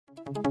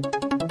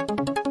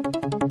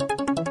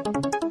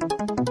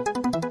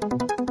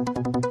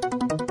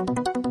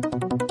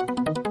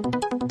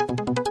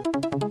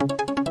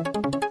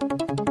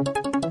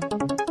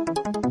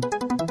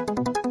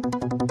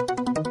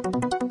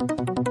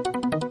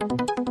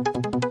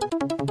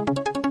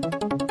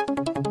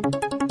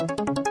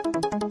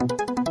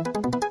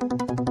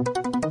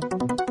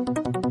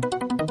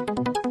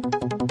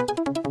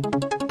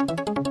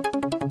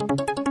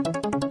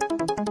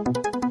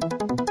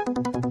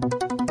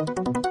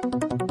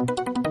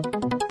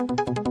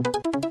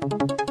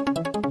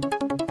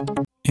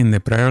In the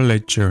prior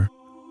lecture,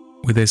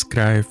 we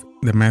described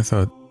the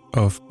method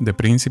of the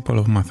principle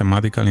of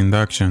mathematical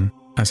induction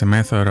as a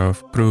method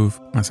of proof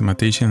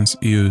mathematicians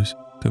use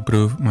to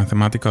prove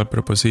mathematical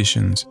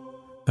propositions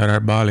that are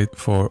valid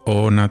for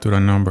all natural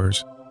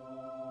numbers.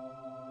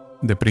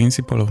 The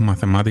principle of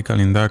mathematical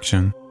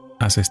induction,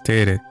 as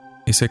stated,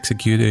 is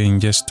executed in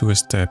just two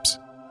steps,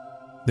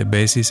 the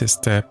basis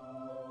step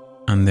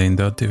and the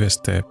inductive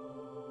step,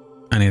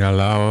 and it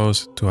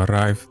allows us to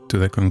arrive to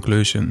the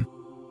conclusion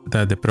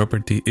that the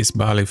property is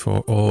valid for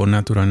all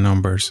natural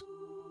numbers.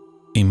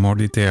 In more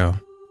detail,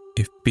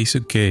 if P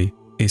sub k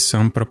is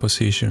some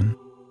proposition,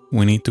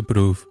 we need to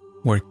prove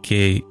where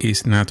k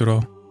is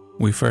natural.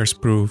 We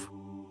first prove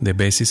the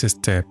basis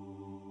step,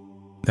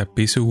 that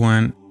P sub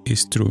 1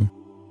 is true,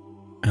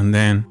 and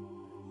then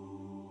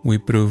we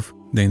prove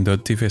the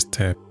inductive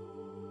step.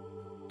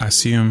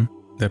 Assume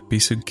that P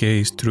sub k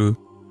is true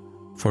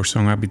for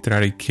some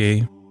arbitrary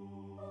k.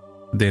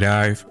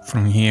 Derive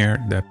from here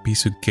that P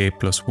sub k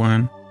plus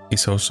 1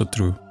 is also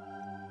true,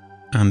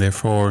 and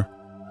therefore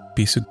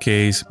P sub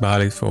k is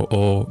valid for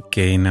all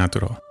k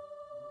natural.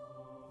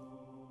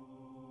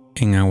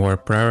 In our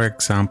prior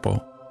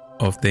example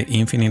of the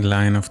infinite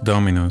line of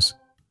dominoes,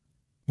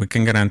 we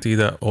can guarantee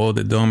that all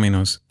the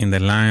dominoes in the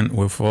line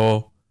will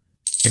fall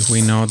if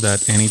we know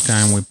that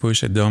anytime we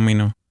push a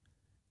domino,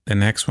 the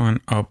next one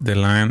up the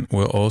line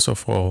will also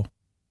fall.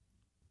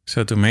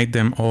 So to make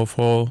them all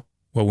fall,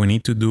 what we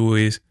need to do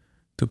is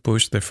to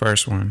push the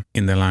first one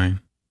in the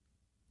line.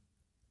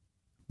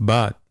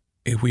 But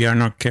if we are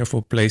not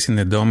careful placing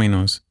the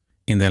dominoes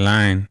in the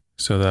line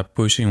so that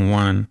pushing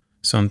one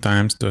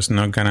sometimes does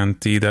not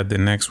guarantee that the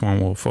next one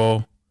will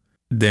fall,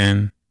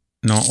 then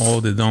not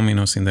all the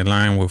dominoes in the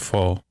line will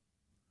fall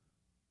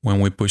when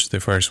we push the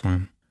first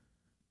one.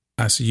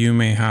 As you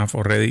may have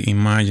already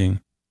imagined,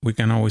 we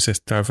can always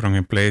start from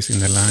a place in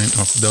the line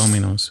of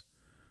dominoes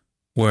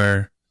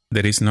where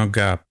there is no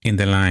gap in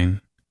the line,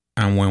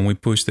 and when we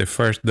push the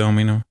first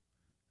domino,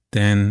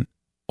 then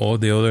all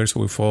the others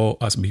will fall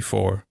as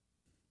before.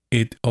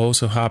 It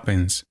also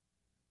happens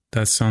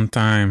that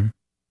sometimes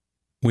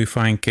we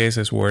find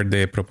cases where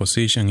the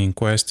proposition in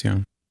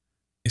question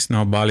is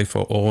not valid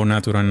for all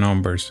natural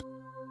numbers.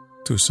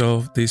 To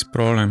solve this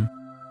problem,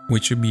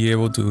 we should be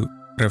able to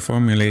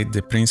reformulate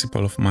the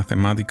principle of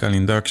mathematical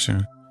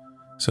induction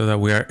so that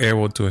we are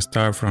able to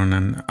start from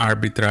an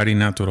arbitrary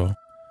natural.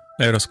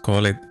 Let us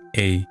call it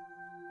A.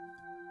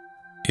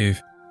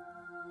 If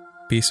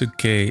P sub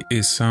k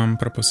is some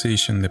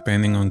proposition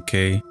depending on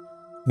k,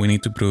 we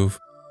need to prove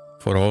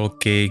for all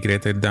k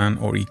greater than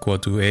or equal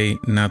to A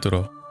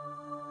natural.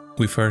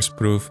 We first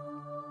prove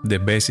the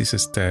basis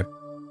step,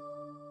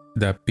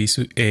 that P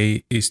sub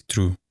A is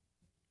true,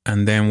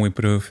 and then we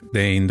prove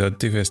the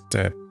inductive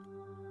step.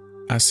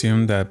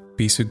 Assume that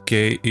P sub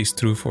k is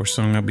true for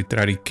some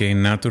arbitrary k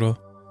natural.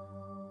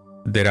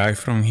 Derive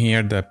from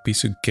here that P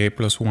sub k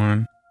plus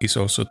 1 is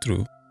also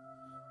true.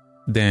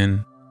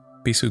 Then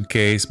P sub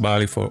k is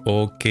valid for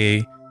all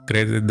k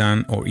greater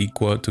than or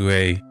equal to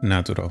A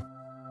natural.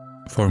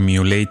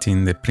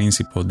 Formulating the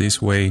principle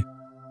this way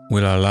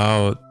will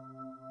allow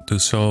to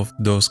solve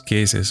those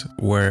cases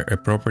where a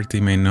property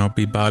may not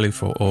be valid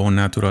for all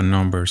natural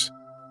numbers.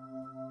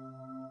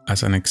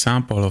 As an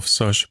example of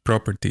such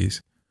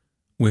properties,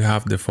 we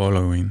have the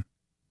following: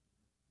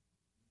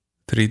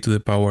 3 to the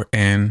power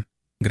n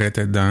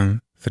greater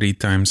than 3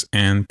 times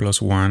n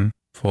plus 1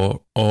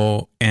 for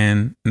all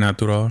n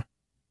natural,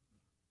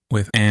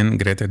 with n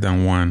greater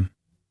than 1.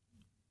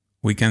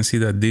 We can see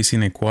that this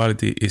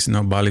inequality is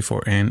not valid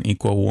for n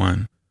equal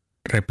 1.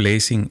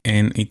 Replacing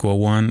n equal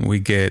 1, we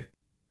get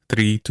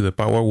 3 to the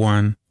power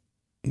 1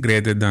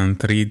 greater than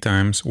 3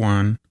 times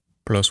 1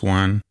 plus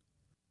 1,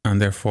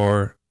 and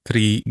therefore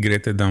 3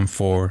 greater than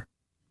 4.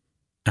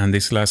 And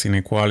this last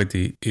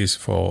inequality is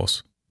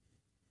false.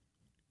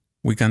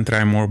 We can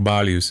try more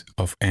values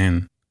of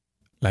n,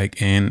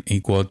 like n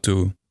equal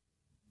 2,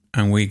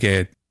 and we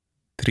get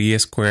 3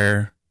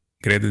 squared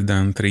greater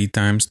than 3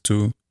 times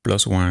 2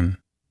 plus 1.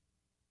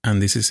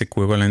 And this is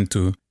equivalent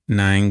to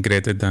 9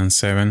 greater than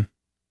 7.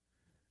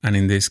 And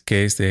in this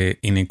case, the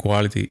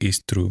inequality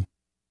is true.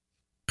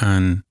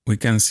 And we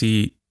can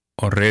see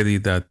already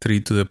that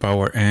 3 to the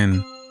power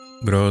n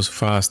grows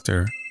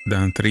faster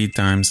than 3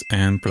 times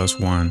n plus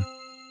 1.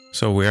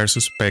 So we are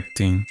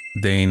suspecting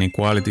the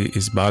inequality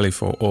is valid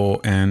for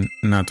all n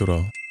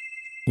natural,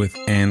 with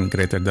n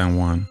greater than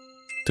 1.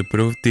 To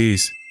prove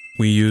this,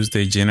 we use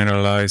the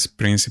generalized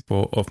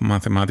principle of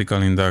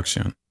mathematical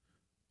induction.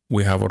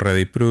 we have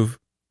already proved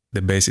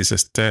the basis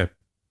step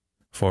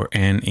for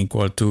n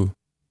equal to,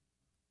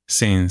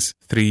 since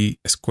 3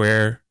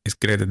 squared is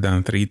greater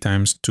than 3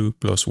 times 2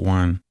 plus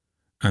 1,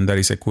 and that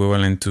is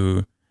equivalent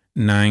to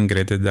 9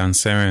 greater than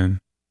 7,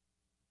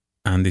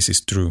 and this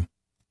is true.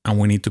 And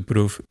we need to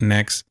prove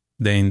next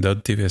the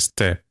inductive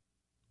step.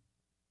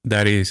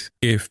 That is,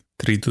 if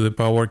 3 to the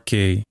power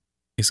k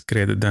is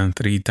greater than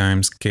 3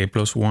 times k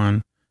plus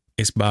 1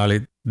 is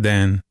valid,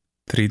 then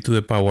 3 to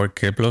the power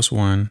k plus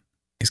 1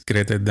 is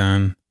greater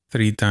than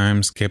 3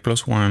 times k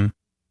plus 1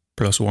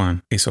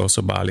 is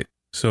also valid.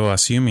 So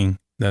assuming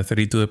that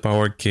 3 to the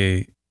power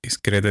k is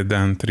greater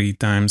than 3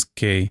 times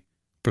k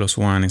plus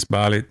 1 is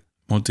valid,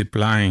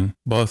 multiplying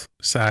both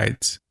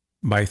sides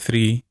by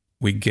 3,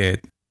 we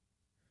get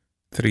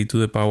 3 to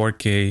the power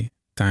k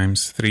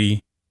times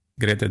 3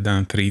 greater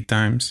than 3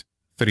 times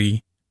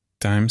 3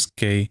 times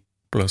k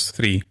plus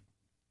 3.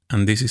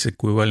 And this is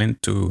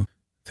equivalent to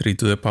 3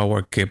 to the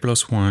power k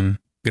plus 1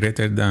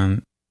 greater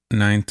than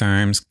 9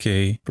 times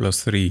k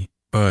plus 3.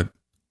 But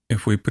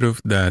if we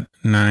prove that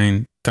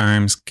 9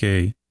 times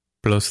k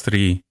plus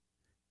 3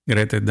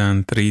 greater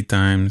than 3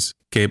 times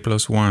k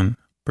plus 1,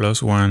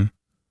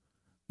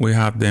 we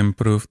have then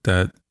proved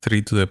that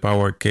 3 to the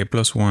power k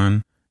plus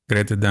 1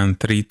 greater than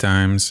 3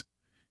 times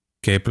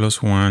k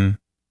plus 1.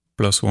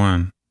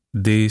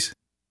 This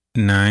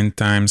 9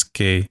 times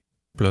k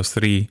plus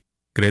 3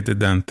 greater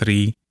than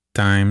 3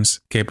 times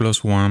k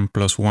plus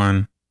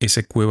 1 is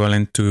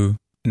equivalent to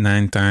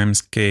 9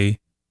 times k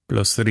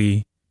plus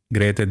 3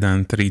 greater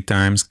than 3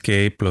 times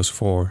k plus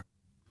 4.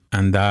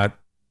 And that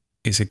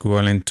is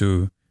equivalent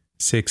to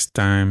 6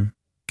 times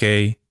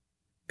k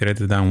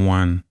greater than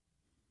 1.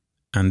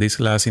 And this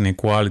last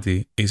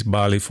inequality is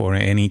valid for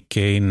any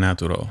k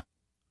natural.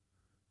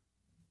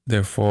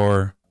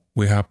 Therefore,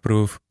 we have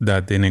proved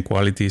that the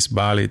inequality is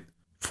valid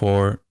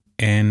for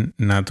n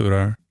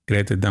natural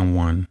greater than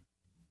 1.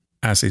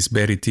 As is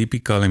very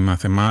typical in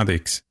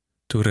mathematics,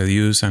 to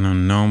reduce an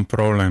unknown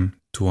problem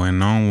to a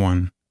known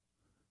one,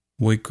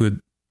 we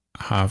could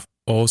have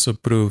also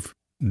proved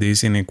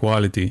this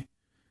inequality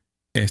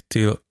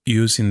still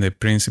using the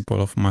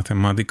principle of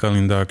mathematical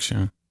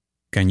induction.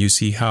 Can you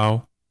see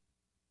how?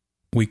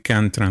 We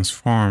can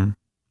transform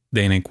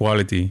the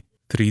inequality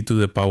 3 to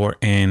the power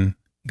n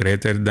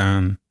greater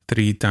than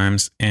 3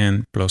 times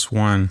n plus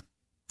 1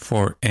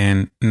 for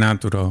n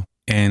natural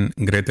n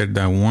greater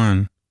than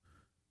 1,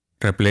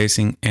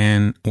 replacing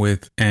n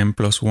with n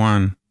plus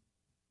 1,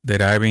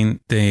 deriving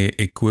the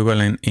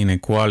equivalent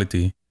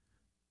inequality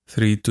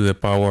 3 to the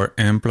power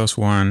n plus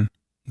 1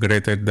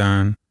 greater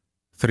than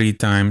 3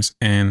 times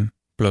n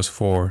plus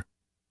 4,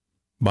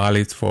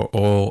 valid for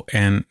all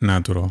n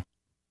natural.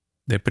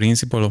 The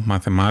principle of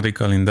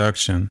mathematical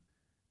induction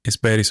is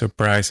very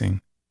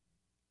surprising,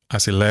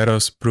 as it let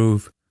us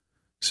prove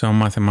some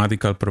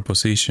mathematical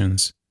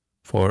propositions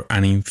for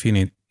an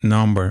infinite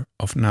number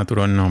of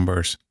natural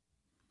numbers.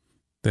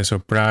 The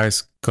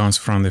surprise comes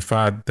from the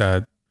fact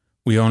that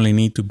we only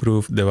need to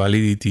prove the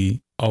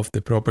validity of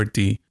the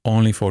property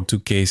only for 2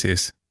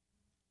 cases.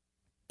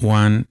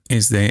 One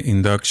is the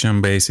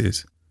induction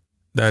basis,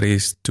 that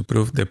is, to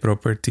prove the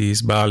property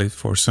is valid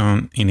for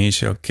some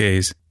initial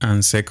case,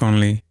 and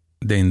secondly,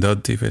 the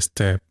inductive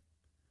step,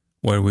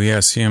 where we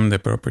assume the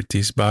property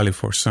is valid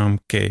for some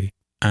k,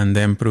 and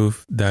then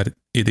prove that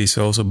it is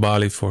also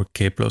valid for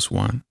k plus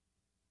 1.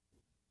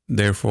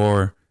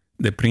 Therefore,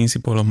 the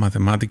principle of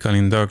mathematical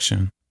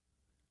induction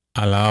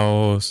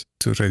allows us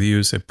to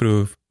reduce a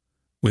proof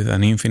with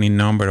an infinite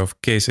number of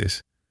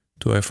cases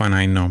to a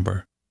finite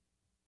number.